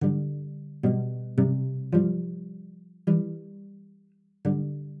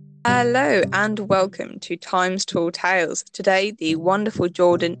Hello and welcome to Times Tall Tales. Today, the wonderful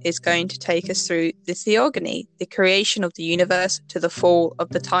Jordan is going to take us through the Theogony, the creation of the universe to the fall of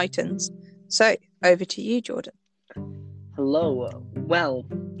the Titans. So, over to you, Jordan. Hello. Well,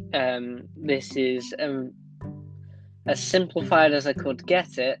 this is as simplified as I could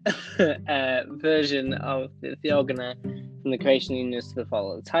get it version of the Theogony from the creation of the universe to the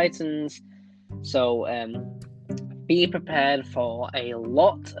fall of the Titans. So, be prepared for a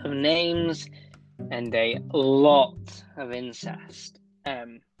lot of names and a lot of incest.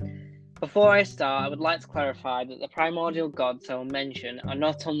 Before I start, I would like to clarify that the primordial gods I will mention are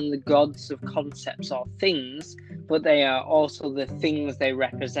not only the gods of concepts or things, but they are also the things they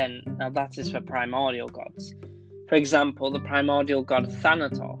represent. Now, that is for primordial gods. For example, the primordial god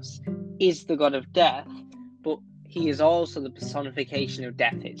Thanatos is the god of death, but he is also the personification of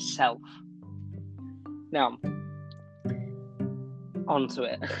death itself. Now, onto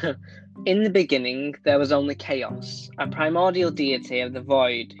it. In the beginning, there was only chaos, a primordial deity of the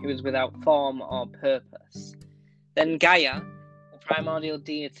void who was without form or purpose. Then Gaia, the primordial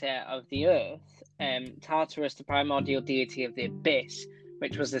deity of the earth, Tartarus, the primordial deity of the abyss,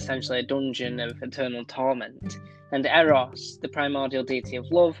 which was essentially a dungeon of eternal torment, and Eros, the primordial deity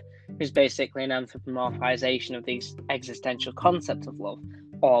of love, who's basically an anthropomorphization of the existential concept of love,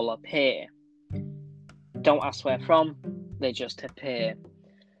 all appear. Don't ask where from, they just appear.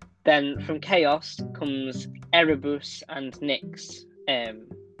 Then from chaos comes Erebus and Nyx,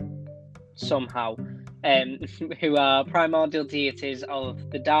 somehow, who are primordial deities of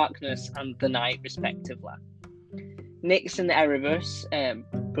the darkness and the night, respectively. Nyx and Erebus,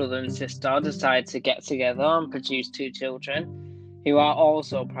 brother and sister, decide to get together and produce two children, who are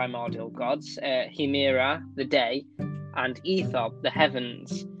also primordial gods, Hemera, the day, and Ether, the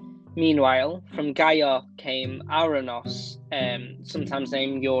heavens. Meanwhile, from Gaia came Uranus, sometimes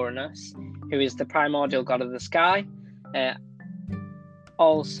named Uranus, who is the primordial god of the sky.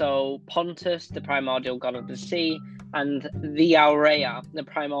 Also Pontus, the primordial god of the sea, and the Aurea, the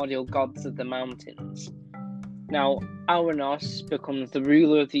primordial gods of the mountains. Now, Uranus becomes the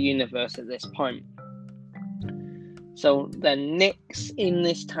ruler of the universe at this point. So then Nyx, in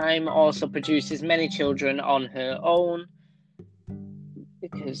this time, also produces many children on her own,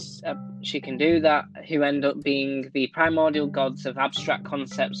 because she can do that, who end up being the primordial gods of abstract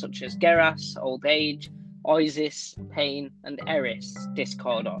concepts such as Geras, old age, Oasis, pain, and Eris,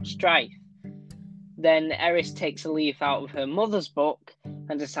 discord or strife. Then Eris takes a leaf out of her mother's book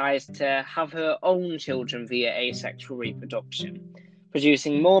and decides to have her own children via asexual reproduction,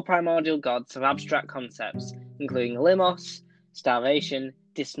 producing more primordial gods of abstract concepts, including Limos, starvation,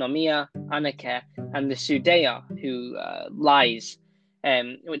 dysnomia, Anarchy, and the Sudea, who lies,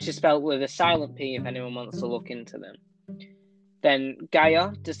 which is spelled with a silent P if anyone wants to look into them. Then Gaia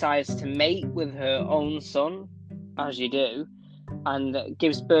decides to mate with her own son, as you do, and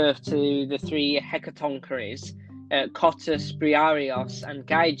gives birth to the three Hecatoncheires, Cottus, Briareos, and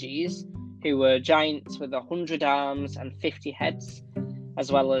Gyges, who were giants with 100 arms and 50 heads,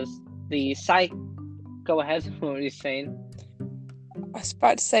 as well as the Go ahead, what were you saying? I was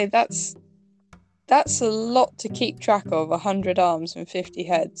about to say that's a lot to keep track of, 100 arms and 50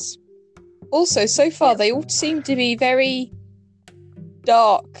 heads. Also, so far, they all seem to be very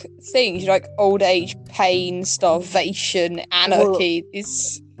dark things, like old age, pain, starvation, anarchy.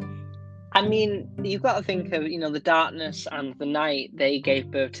 I mean, you've got to think of, the darkness and the night, they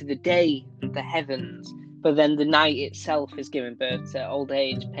gave birth to the day and the heavens, but then the night itself is giving birth to old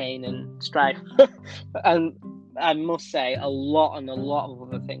age, pain, and strife. And I must say, a lot of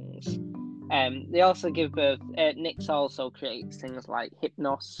other things. They also give birth, Nyx also creates things like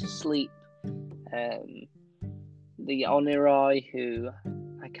Hypnos, sleep, the Oniroi, who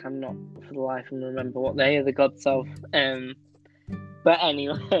I cannot for the life of me remember what they are the gods of. But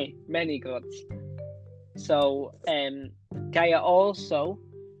anyway, many gods. So Gaia also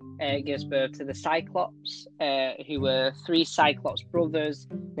gives birth to the Cyclops, who were three Cyclops brothers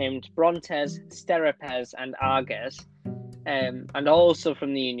named Brontes, Sterapes, and Arges. And also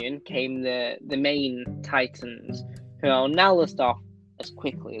from the union came the main Titans, who are now list off as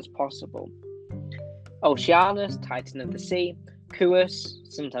quickly as possible. Oceanus, Titan of the sea, Cuus,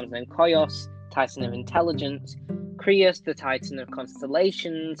 sometimes named Koios, Titan of intelligence, Creus, the Titan of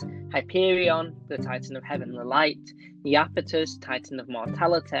constellations, Hyperion, the Titan of heavenly light, Iapetus, Titan of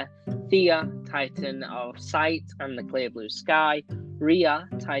mortality, Thea, Titan of sight and the clear blue sky, Rhea,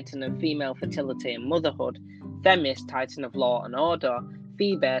 Titan of female fertility and motherhood, Themis, Titan of law and order,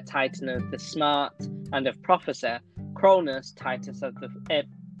 Phoebe, Titan of the smart and of prophecy, Cronus, Titan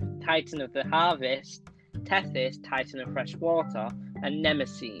of the harvest, Tethys, Titan of fresh water, and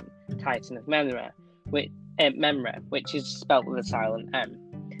Mnemosyne, Titan of Memra, which is spelt with a silent M.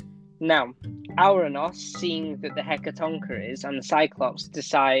 Now, Ouranos, seeing that the Hecatoncheires and the Cyclops,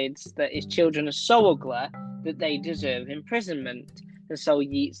 decides that his children are so ugly that they deserve imprisonment, and so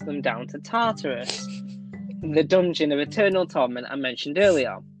yeets them down to Tartarus, the dungeon of eternal torment I mentioned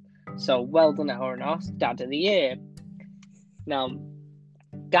earlier. So, well done, Ouranos, Dad of the Year. Now,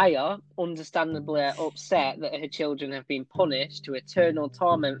 Gaia, understandably upset that her children have been punished to eternal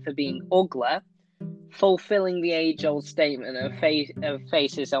torment for being ugly, fulfilling the age-old statement of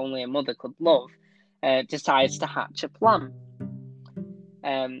faces only a mother could love, decides to hatch a plan.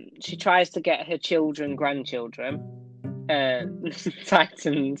 She tries to get her grandchildren,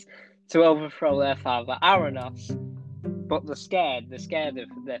 Titans, to overthrow their father, Ouranos, but they're scared of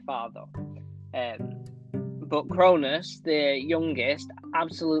their father. But Cronus, the youngest,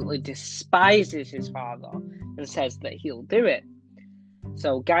 absolutely despises his father and says that he'll do it.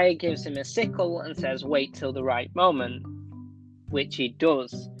 So Gaia gives him a sickle and says, wait till the right moment, which he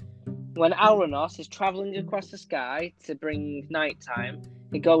does. When Ouranos is travelling across the sky to bring nighttime,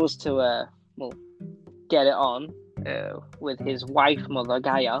 he goes to, get it on with his wife mother,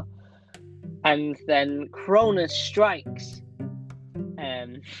 Gaia, and then Cronus strikes.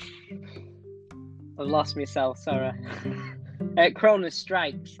 I've lost myself, sorry. Cronus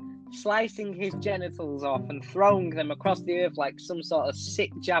strikes, slicing his genitals off and throwing them across the earth like some sort of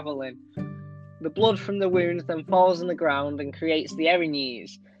sick javelin. The blood from the wounds then falls on the ground and creates the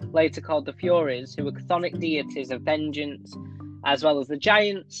Erinyes, later called the Furies, who were chthonic deities of vengeance, as well as the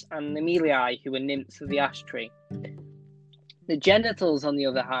Giants and the Meliai, who were nymphs of the ash tree. The genitals, on the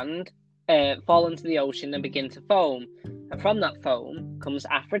other hand, fall into the ocean and begin to foam, and from that foam comes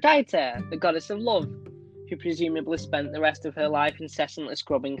Aphrodite, the goddess of love, who presumably spent the rest of her life incessantly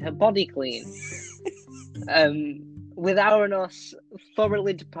scrubbing her body clean. With Ouranos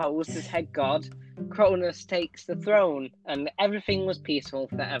thoroughly deposed as head god, Cronus takes the throne, and everything was peaceful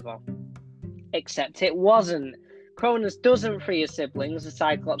forever. Except it wasn't. Cronus doesn't free his siblings, the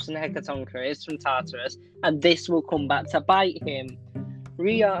Cyclops and Hecatoncheires, from Tartarus, and this will come back to bite him.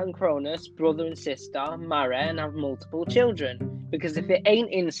 Rhea and Cronus, brother and sister, marry and have multiple children, because if it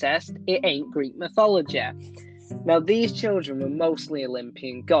ain't incest, it ain't Greek mythology. Now, these children were mostly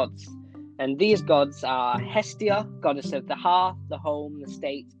Olympian gods, and these gods are Hestia, goddess of the hearth, the home, the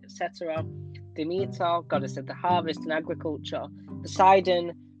state, etc., Demeter, goddess of the harvest and agriculture,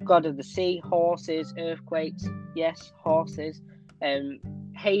 Poseidon, god of the sea, horses, earthquakes, yes, horses,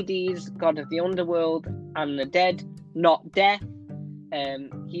 Hades, god of the underworld and the dead, not death.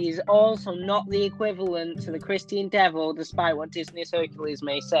 He is also not the equivalent to the Christian devil, despite what Disney's Hercules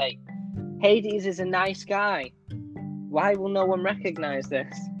may say. Hades is a nice guy. Why will no one recognize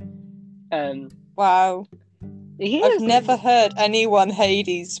this? Wow. I've never heard anyone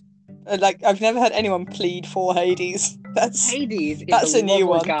I've never heard anyone plead for Hades. Hades that's is a new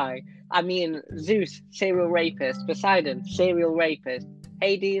one. Guy. I mean, Zeus, serial rapist. Poseidon, serial rapist.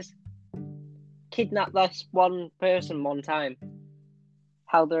 Hades, kidnapped this one person one time.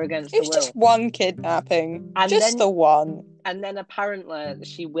 Held her against the will. It was just one kidnapping. And just the one. And then apparently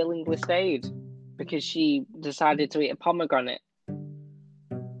she willingly stayed because she decided to eat a pomegranate.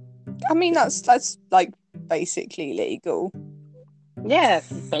 I mean, that's like basically legal. Yeah,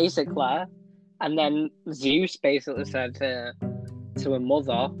 basically. And then Zeus basically said to her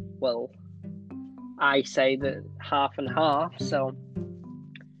mother, well, I say that half and half, so...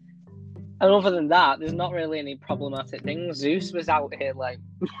 And other than that, there's not really any problematic things. Zeus was out here, like,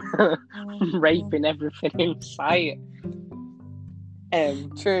 raping everything in sight.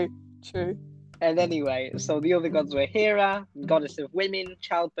 True. And anyway, so the other gods were Hera, goddess of women,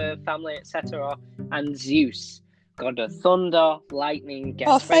 childbirth, family, etc., and Zeus, god of thunder, lightning,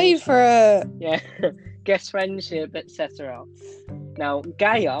 favourite! Yeah, guest friendship, etc. Now,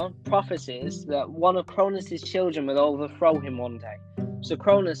 Gaia prophesies that one of Cronus' children will overthrow him one day. So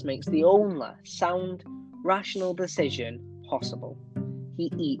Cronus makes the only sound, rational decision possible.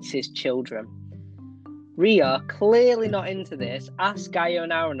 He eats his children. Rhea, clearly not into this, asks Gaia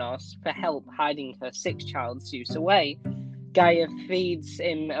and Ouranos for help hiding her sixth child, Zeus, away. Gaia feeds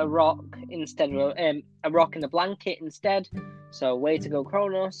him a rock instead of a rock in a blanket instead. So way to go,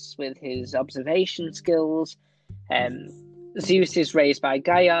 Cronus, with his observation skills. Zeus is raised by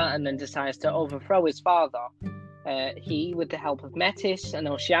Gaia and then decides to overthrow his father. He, with the help of Metis, an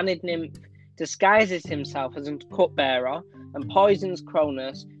Oceanid nymph, disguises himself as a cupbearer and poisons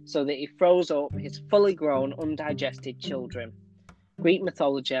Cronus so that he throws up his fully grown, undigested children. Greek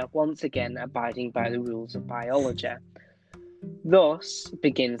mythology, once again, abiding by the rules of biology. Thus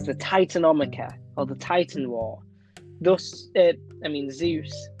begins the Titanomachy, or the Titan War. Zeus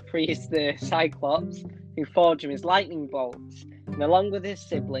frees the Cyclops, who forge him his lightning bolts, and along with his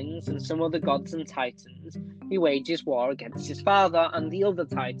siblings and some other gods and titans, he wages war against his father and the other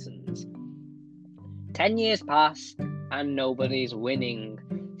titans. 10 years pass, and nobody's winning.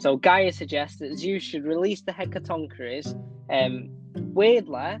 So Gaia suggests that Zeus should release the Hecatoncheires.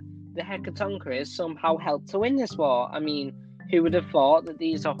 Weirdly, the Hecatoncheires somehow helped to win this war. I mean, who would have thought that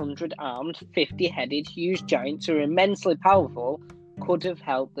these 100-armed, 50-headed, huge giants who are immensely powerful could have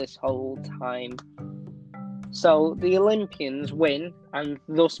helped this whole time? So the Olympians win, and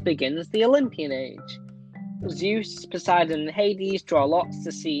thus begins the Olympian Age. Zeus, Poseidon, and Hades draw lots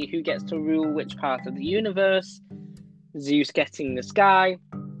to see who gets to rule which part of the universe. Zeus getting the sky,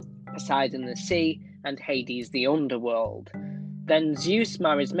 Poseidon the sea, and Hades the underworld. Then Zeus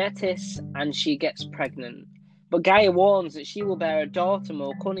marries Metis, and she gets pregnant. But Gaia warns that she will bear a daughter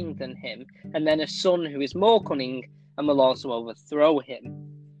more cunning than him, and then a son who is more cunning and will also overthrow him.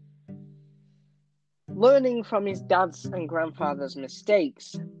 Learning from his dad's and grandfather's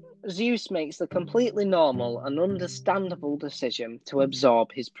mistakes, Zeus makes the completely normal and understandable decision to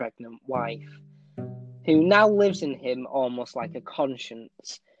absorb his pregnant wife, who now lives in him almost like a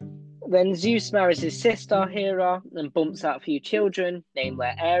conscience. Then Zeus marries his sister, Hera, and bumps out a few children,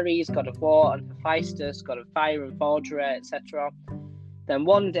 namely Ares, god of war, and Hephaestus, god of fire and forgery, etc. Then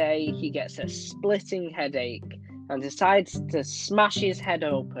one day he gets a splitting headache and decides to smash his head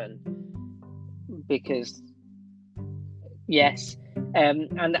open. Because, yes.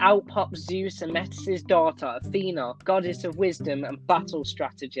 And out pops Zeus and Metis' daughter, Athena, goddess of wisdom and battle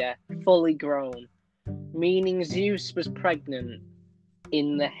strategy, fully grown. Meaning Zeus was pregnant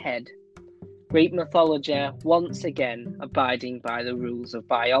in the head. Greek mythology, once again, abiding by the rules of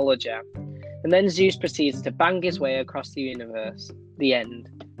biology. And then Zeus proceeds to bang his way across the universe. The end.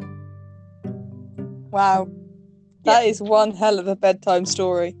 Wow. That is one hell of a bedtime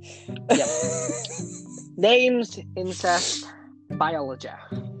story. Yep. Names, incest, biology.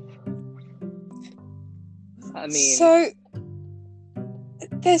 I mean... So,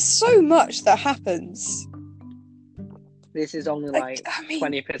 there's so much that happens. This is only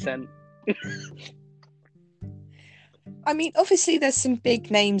 20%. I mean, obviously there's some big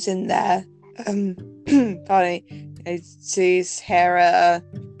names in there. Pardon me. Zeus, Hera,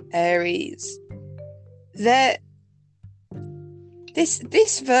 Ares. This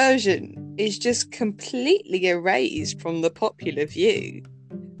version is just completely erased from the popular view.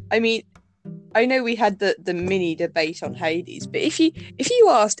 I mean, I know we had the mini debate on Hades, but if you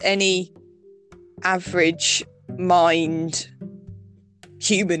asked any average mind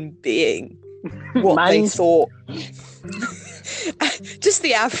human being what they thought, just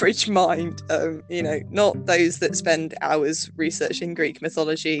the average mind, not those that spend hours researching Greek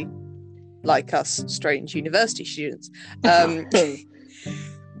mythology like us strange university students, but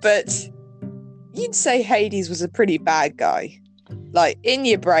you'd say Hades was a pretty bad guy. Like, in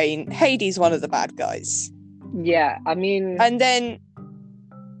your brain, Hades one of the bad guys. Yeah, I mean... And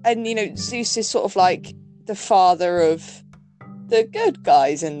Zeus is sort of like the father of the good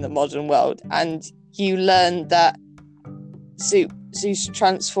guys in the modern world. And you learn that Zeus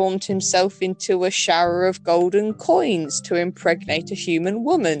transformed himself into a shower of golden coins to impregnate a human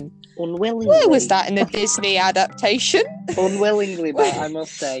woman. Unwillingly. Where was that in the Disney adaptation? Unwillingly, but I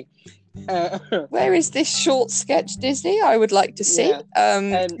must say. Where is this short sketch, Disney? I would like to see.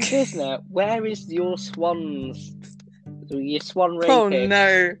 Yeah. Disney, where is your swans? Your swan rapists? Oh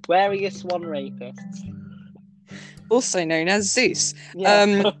no! Where are your swan rapists? Also known as Zeus.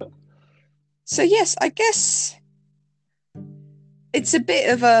 Yeah. So yes, I guess it's a bit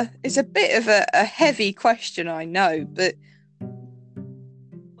of a heavy question, I know, but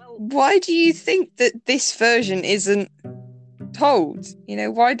why do you think that this version isn't told?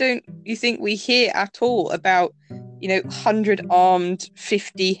 Why don't you think we hear at all about 100-armed,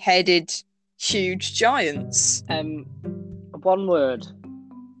 50-headed huge giants? One word: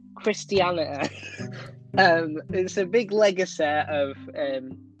 Christianity. It's a big legacy of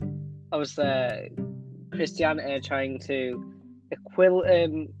Christianity trying to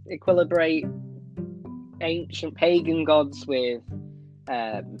equilibrate ancient pagan gods with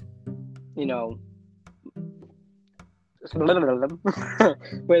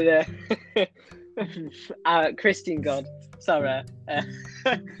with a Christian god. Sorry,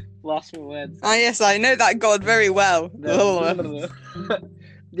 lost my words. Ah, yes, I know that god very well.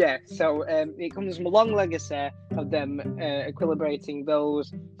 Yeah, so it comes from a long legacy of them equilibrating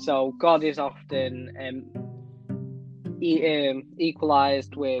those. So God is often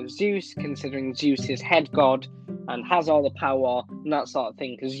equalized with Zeus, considering Zeus is head god and has all the power and that sort of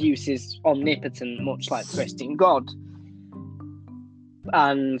thing, because Zeus is omnipotent, much like the Christian god.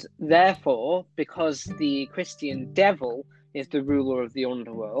 And therefore, because the Christian devil is the ruler of the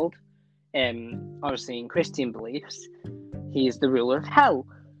underworld, obviously in Christian beliefs, he is the ruler of hell.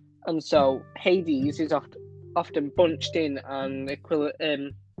 And so Hades is often bunched in and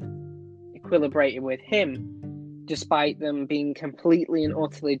equilibrated with him, despite them being completely and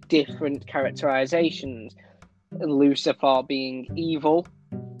utterly different characterizations. Lucifer being evil,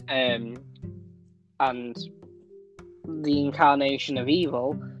 and the incarnation of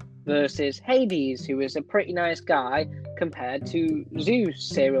evil, versus Hades, who is a pretty nice guy compared to Zeus,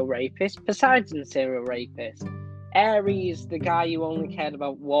 serial rapist, Poseidon, serial rapist, Ares, the guy who only cared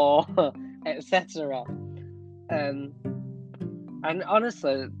about war, etc. And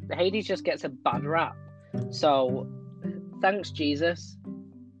honestly, Hades just gets a bad rap. So, thanks, Jesus.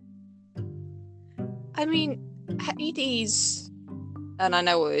 I mean, Hades, and I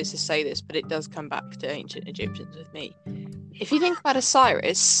know I always say this, but it does come back to ancient Egyptians with me. If you think about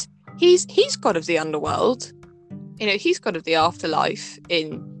Osiris, he's god of the underworld. You know, he's god of the afterlife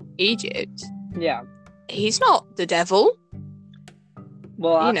in Egypt. Yeah. He's not the devil.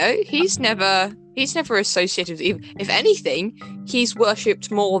 Well, you know, he's never associated with evil. If anything, he's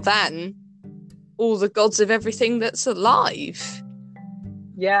worshipped more than all the gods of everything that's alive.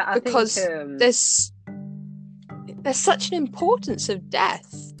 Yeah, I because think, there's such an importance of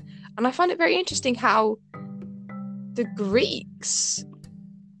death, and I find it very interesting how the Greeks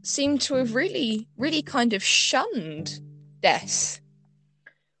seem to have really, really kind of shunned death.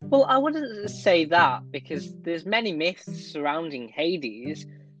 Well, I wouldn't say that, because there's many myths surrounding Hades.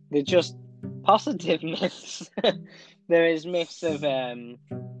 They're just positive myths. There is myths of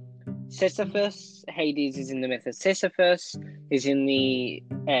Sisyphus. Hades is in the myth of Sisyphus. Is in the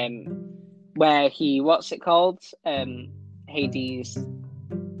where he, what's it called? Hades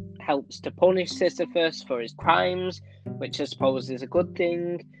helps to punish Sisyphus for his crimes, which I suppose is a good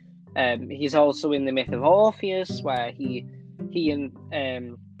thing. He's also in the myth of Orpheus, where he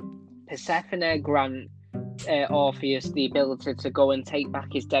and Persephone grant Orpheus the ability to go and take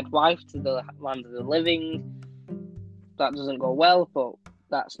back his dead wife to the land of the living. That doesn't go well, but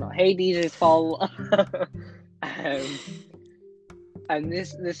that's not Hades' fault. And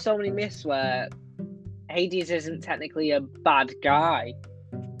there's so many myths where Hades isn't technically a bad guy,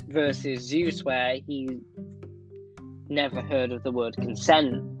 versus Zeus, where he never heard of the word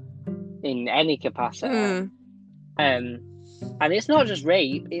consent in any capacity. And it's not just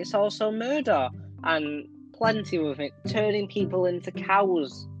rape, it's also murder, and plenty of it, turning people into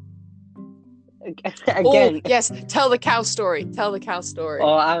cows. Again. Oh, yes, tell the cow story.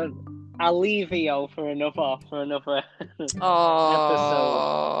 Oh, I'll leave EO for another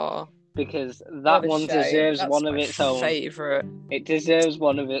episode, because that one deserves one of its own. Favorite. It deserves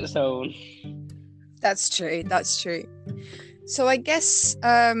one of its own. That's true. So I guess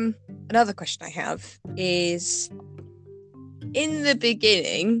another question I have is, in the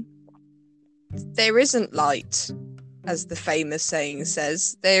beginning, there isn't light, as the famous saying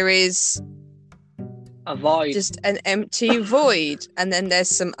says. There is a void, just an empty void, and then there's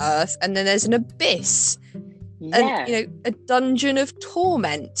some earth, and then there's an abyss, and a dungeon of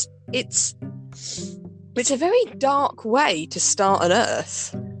torment. It's a very dark way to start an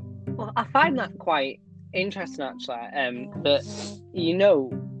earth. Well, I find that quite interesting, actually. But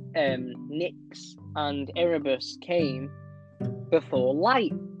Nyx and Erebus came before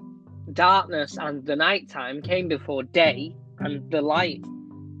light. Darkness and the nighttime came before day and the light,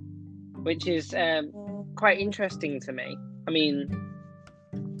 which is quite interesting to me. I mean,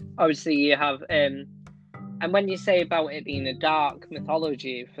 obviously you have and when you say about it being a dark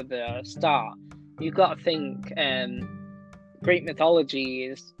mythology for the start, you've got to think Greek mythology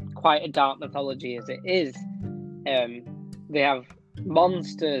is quite a dark mythology as it is. They have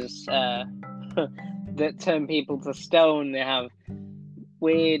monsters that turn people to stone. They have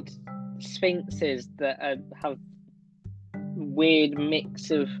weird sphinxes that have weird mix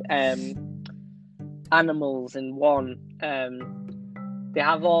of animals in one. They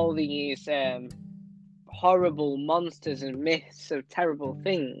have all these horrible monsters and myths of terrible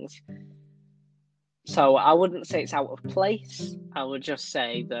things. So I wouldn't say it's out of place. I would just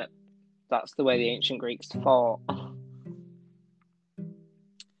say that that's the way the ancient Greeks thought.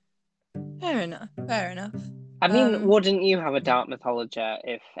 Fair enough. I mean, wouldn't you have a dark mythology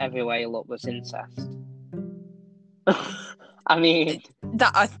if everywhere you look was incest? I mean,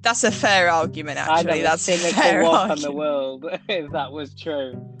 that's a fair argument, actually. That's a cynical walk on the world, if that was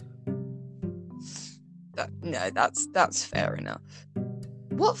true. That's fair enough.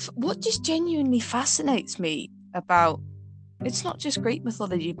 What just genuinely fascinates me about, it's not just Greek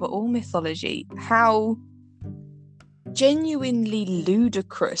mythology, but all mythology, how genuinely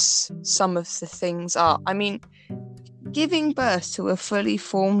ludicrous some of the things are. I mean, giving birth to a fully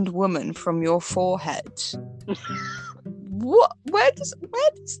formed woman from your forehead. What? Where does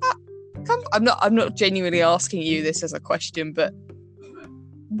that come? I'm not genuinely asking you this as a question, but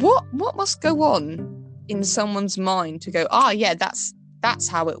what must go on in someone's mind to go, yeah, that's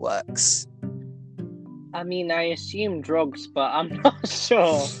how it works? I mean, I assume drugs, but I'm not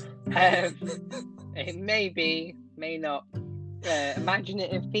sure. It may be, may not.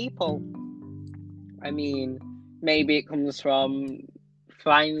 Imaginative people. I mean, maybe it comes from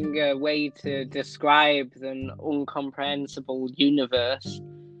finding a way to describe an incomprehensible universe.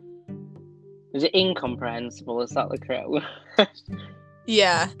 Is it incomprehensible? Is that the correct word?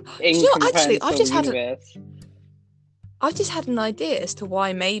 Yeah. Incomprehensible actually, universe. I just had an idea as to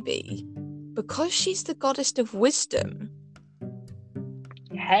why maybe. Because she's the goddess of wisdom.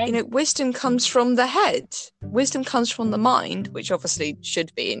 Head? You know, wisdom comes from the head. Wisdom comes from the mind, which obviously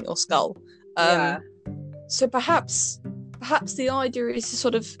should be in your skull. Yeah. So perhaps the idea is to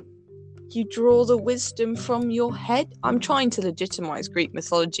sort of you draw the wisdom from your head. I'm trying to legitimize Greek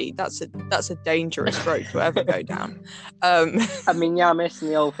mythology. That's a dangerous road to ever go down. I mean, yeah, I'm missing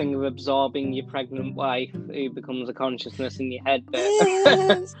the whole thing of absorbing your pregnant wife who becomes a consciousness in your head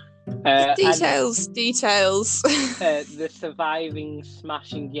bit. Details. The surviving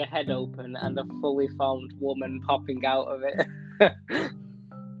smashing your head open and a fully formed woman popping out of it.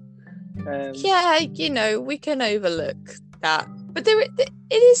 Yeah, you know, we can overlook that. But it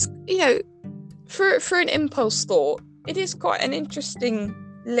is, you know, for an impulse thought, it is quite an interesting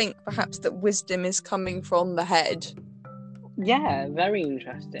link, perhaps, that wisdom is coming from the head. Yeah, very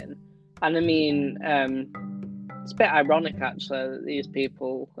interesting. And I mean, it's a bit ironic, actually, that these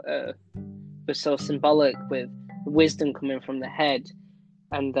people were so symbolic with wisdom coming from the head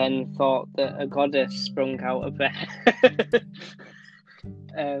and then thought that a goddess sprung out of their head.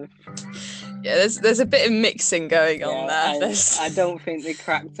 Yeah, there's a bit of mixing going on there. I don't think they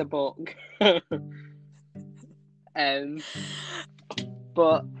cracked a book.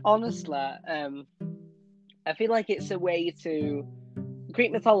 But honestly, I feel like it's a way to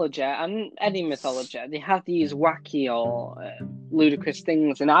Greek mythology and any mythology. They have these wacky or ludicrous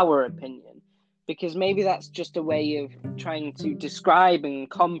things, in our opinion, because maybe that's just a way of trying to describe and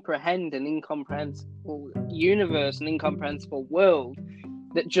comprehend an incomprehensible universe, an incomprehensible world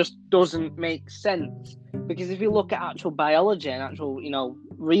that just doesn't make sense. Because if you look at actual biology and actual, you know,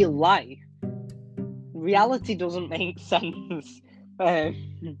 real life, reality doesn't make sense.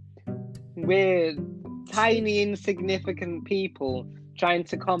 We're tiny, insignificant people trying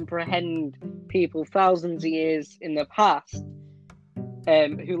to comprehend people thousands of years in the past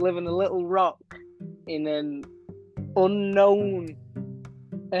who live on a little rock in an unknown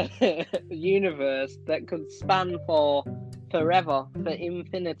universe that could span for forever, for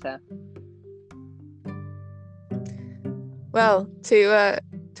infinity. Well, to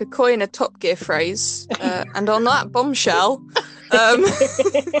coin a Top Gear phrase, and on that bombshell,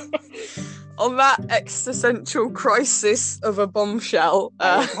 on that existential crisis of a bombshell,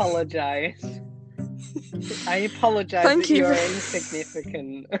 I apologise. I apologise that you're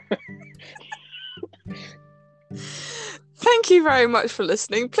insignificant. Thank you very much for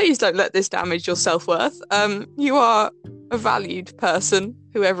listening. Please don't let this damage your self-worth. You are a valued person,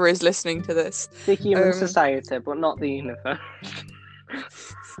 whoever is listening to this. The human society, but not the universe.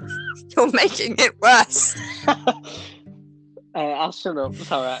 You're making it worse. I'll shut up. It's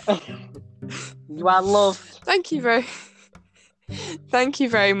alright. You are loved. Thank you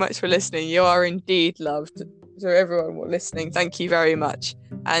very much for listening. You are indeed loved. So everyone listening, thank you very much.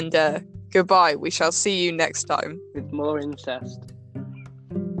 And goodbye. We shall see you next time. With more incest.